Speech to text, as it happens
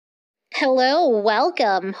Hello,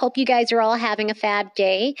 welcome. Hope you guys are all having a fab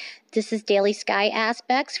day. This is Daily Sky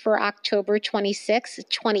Aspects for October 26,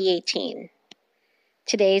 2018.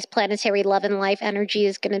 Today's planetary love and life energy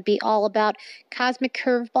is going to be all about cosmic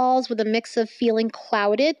curveballs with a mix of feeling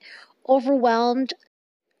clouded, overwhelmed,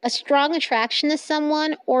 a strong attraction to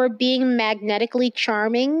someone, or being magnetically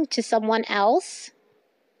charming to someone else,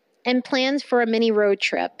 and plans for a mini road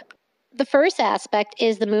trip. The first aspect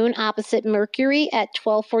is the moon opposite Mercury at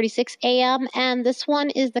 12:46 a.m. And this one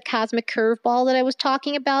is the cosmic curveball that I was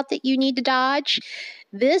talking about that you need to dodge.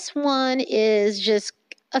 This one is just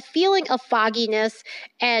a feeling of fogginess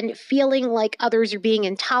and feeling like others are being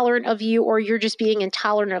intolerant of you, or you're just being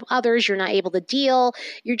intolerant of others. You're not able to deal.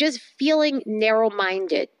 You're just feeling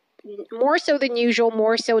narrow-minded. More so than usual,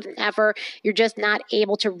 more so than ever. You're just not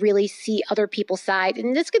able to really see other people's side.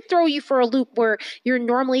 And this could throw you for a loop where you're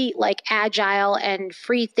normally like agile and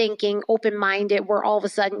free thinking, open-minded, where all of a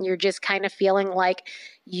sudden you're just kind of feeling like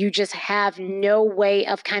you just have no way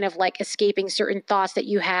of kind of like escaping certain thoughts that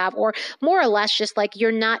you have, or more or less just like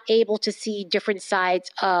you're not able to see different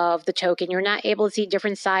sides of the token. You're not able to see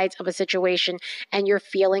different sides of a situation, and you're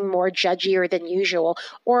feeling more judgier than usual,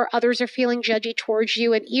 or others are feeling judgy towards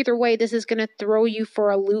you. And either way, this is going to throw you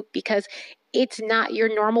for a loop because it's not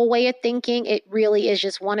your normal way of thinking. It really is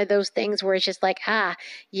just one of those things where it's just like,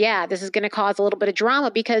 yeah, this is going to cause a little bit of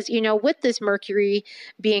drama because, with this Mercury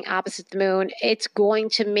being opposite the moon, it's going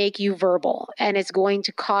to make you verbal, and it's going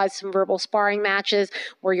to cause some verbal sparring matches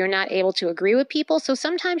where you're not able to agree with people. So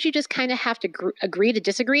sometimes you just kind of have to agree to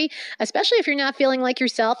disagree, especially if you're not feeling like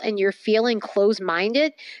yourself and you're feeling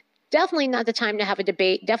closed-minded. Definitely not the time to have a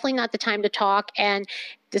debate. Definitely not the time to talk. And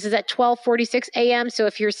this is at 12:46 a.m. So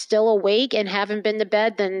if you're still awake and haven't been to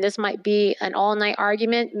bed, then this might be an all-night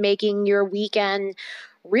argument, making your weekend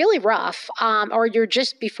really rough. Or you're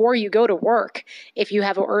just before you go to work. If you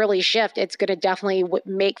have an early shift, it's going to definitely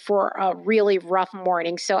make for a really rough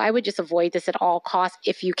morning. So I would just avoid this at all costs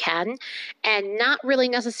if you can, and not really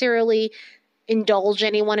necessarily indulge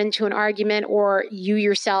anyone into an argument, or you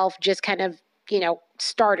yourself just kind of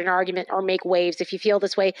start an argument or make waves. If you feel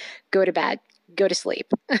this way, go to bed, go to sleep.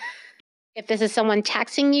 If this is someone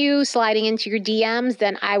texting you, sliding into your DMs,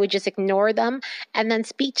 then I would just ignore them and then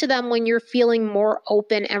speak to them when you're feeling more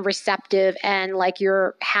open and receptive and like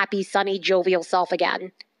your happy, sunny, jovial self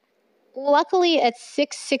again. Luckily, at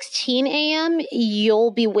 6:16 a.m.,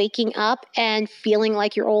 you'll be waking up and feeling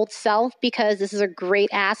like your old self because this is a great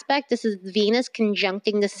aspect. This is Venus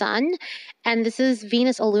conjuncting the sun, and this is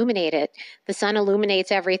Venus illuminated. The sun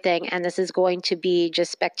illuminates everything, and this is going to be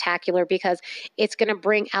just spectacular because it's going to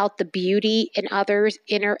bring out the beauty in others,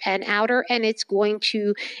 inner and outer, and it's going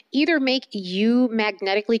to either make you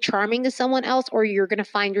magnetically charming to someone else, or you're going to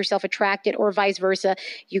find yourself attracted, or vice versa.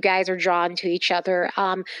 You guys are drawn to each other.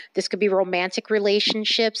 This could be romantic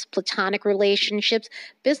relationships, platonic relationships,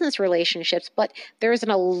 business relationships, but there's an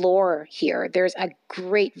allure here. There's a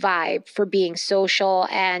great vibe for being social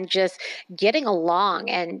and just getting along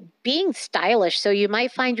and being stylish. So you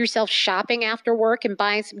might find yourself shopping after work and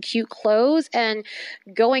buying some cute clothes and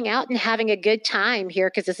going out and having a good time here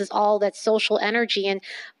because this is all that social energy, and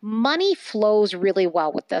money flows really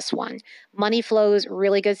well with this one. Money flows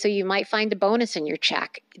really good. So you might find a bonus in your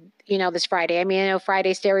check, this Friday. I know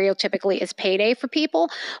Friday stereotypically is payday for people,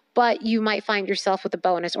 but you might find yourself with a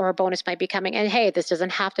bonus, or a bonus might be coming. And hey, this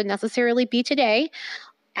doesn't have to necessarily be today.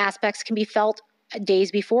 Aspects can be felt days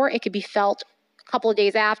before. It could be felt a couple of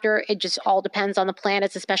days after. It just all depends on the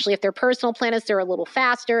planets, especially if they're personal planets, they're a little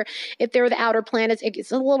faster. If they're the outer planets,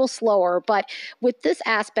 it's a little slower. But with this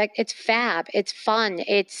aspect, it's fab, it's fun,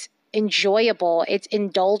 it's enjoyable, it's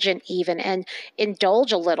indulgent even, and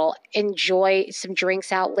indulge a little, enjoy some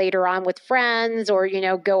drinks out later on with friends, or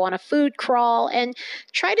go on a food crawl, and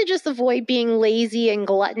try to just avoid being lazy and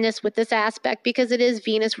gluttonous with this aspect because it is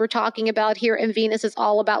Venus we're talking about here, and Venus is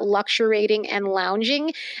all about luxuriating and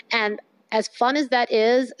lounging. And as fun as that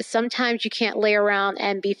is, sometimes you can't lay around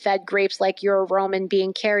and be fed grapes like you're a Roman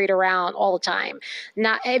being carried around all the time.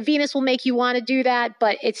 Venus will make you want to do that,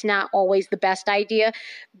 but it's not always the best idea.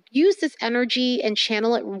 Use this energy and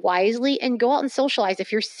channel it wisely and go out and socialize.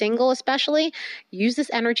 If you're single especially, use this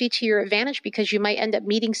energy to your advantage because you might end up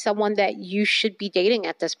meeting someone that you should be dating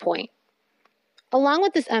at this point. Along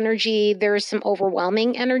with this energy, there is some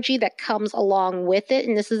overwhelming energy that comes along with it,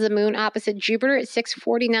 and this is the moon opposite Jupiter at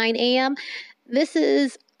 6:49 a.m. This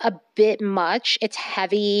is a bit much. It's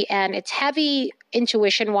heavy, and it's heavy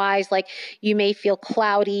intuition wise. Like you may feel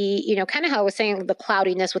cloudy, kind of how I was saying the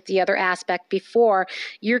cloudiness with the other aspect before.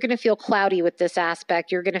 You're going to feel cloudy with this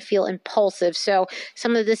aspect. You're going to feel impulsive. So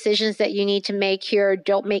some of the decisions that you need to make here,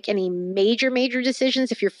 don't make any major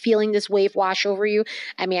decisions if you're feeling this wave wash over you.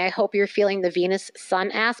 I mean, I hope you're feeling the Venus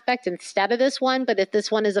Sun aspect instead of this one, but if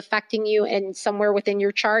this one is affecting you and somewhere within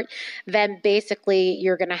your chart, then basically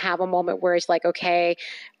you're going to have a moment where it's like, okay,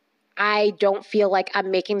 I don't feel like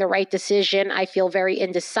I'm making the right decision. I feel very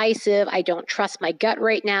indecisive. I don't trust my gut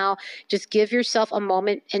right now. Just give yourself a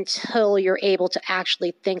moment until you're able to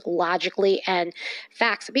actually think logically and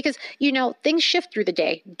facts, because, things shift through the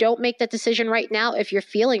day. Don't make that decision right now if you're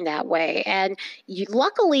feeling that way. And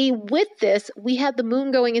luckily with this, we have the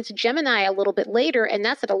moon going into Gemini a little bit later, and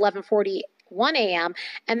that's at 11:41 a.m.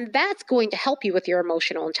 And that's going to help you with your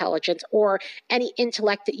emotional intelligence or any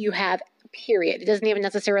intellect that you have, period. It doesn't even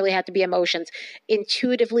necessarily have to be emotions.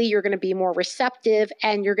 Intuitively, you're going to be more receptive,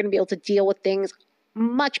 and you're going to be able to deal with things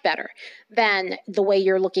much better than the way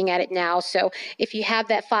you're looking at it now. So if you have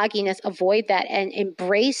that fogginess, avoid that and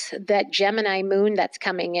embrace that Gemini moon that's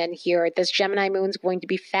coming in here. This Gemini moon is going to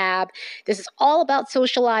be fab. This is all about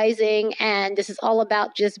socializing, and this is all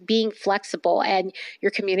about just being flexible, and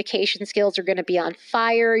your communication skills are going to be on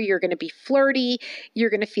fire. You're going to be flirty. You're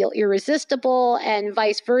going to feel irresistible, and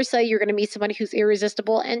vice versa. You're going to meet somebody who's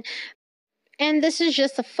irresistible. And this is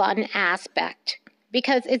just a fun aspect,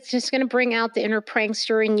 because it's just going to bring out the inner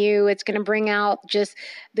prankster in you. It's going to bring out just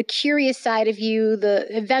the curious side of you, the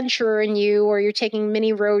adventurer in you, or you're taking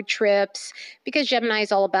mini road trips, because Gemini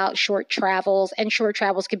is all about short travels, and short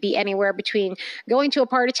travels could be anywhere between going to a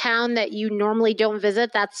part of town that you normally don't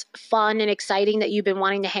visit, that's fun and exciting, that you've been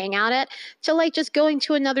wanting to hang out at, to like just going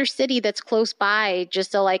to another city that's close by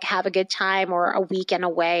just to like have a good time, or a weekend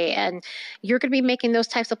away. And you're going to be making those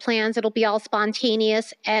types of plans. It'll be all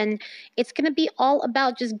spontaneous, and it's going to be all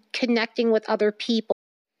about just connecting with other people,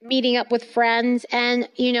 meeting up with friends, and,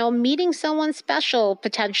 meeting someone special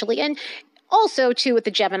potentially. And also, too, with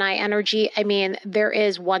the Gemini energy, I mean, there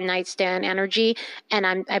is one night stand energy, and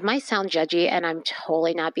I might sound judgy, and I'm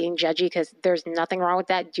totally not being judgy, because there's nothing wrong with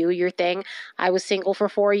that. Do your thing. I was single for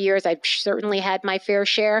 4 years. I've certainly had my fair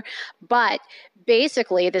share, but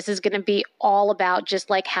basically, this is going to be all about just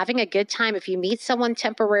like having a good time. If you meet someone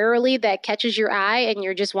temporarily that catches your eye and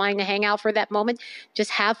you're just wanting to hang out for that moment,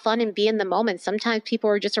 just have fun and be in the moment. Sometimes people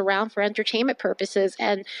are just around for entertainment purposes,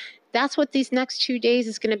 and that's what these next 2 days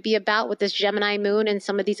is going to be about with this Gemini moon and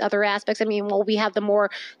some of these other aspects. I mean, well, we have the more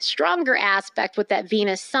stronger aspect with that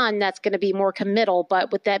Venus Sun that's going to be more committal,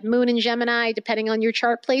 but with that moon in Gemini, depending on your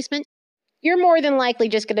chart placement, you're more than likely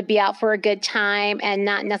just going to be out for a good time and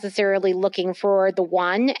not necessarily looking for the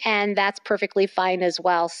one, and that's perfectly fine as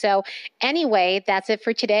well. So anyway, that's it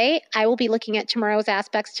for today. I will be looking at tomorrow's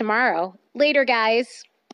aspects tomorrow. Later, guys.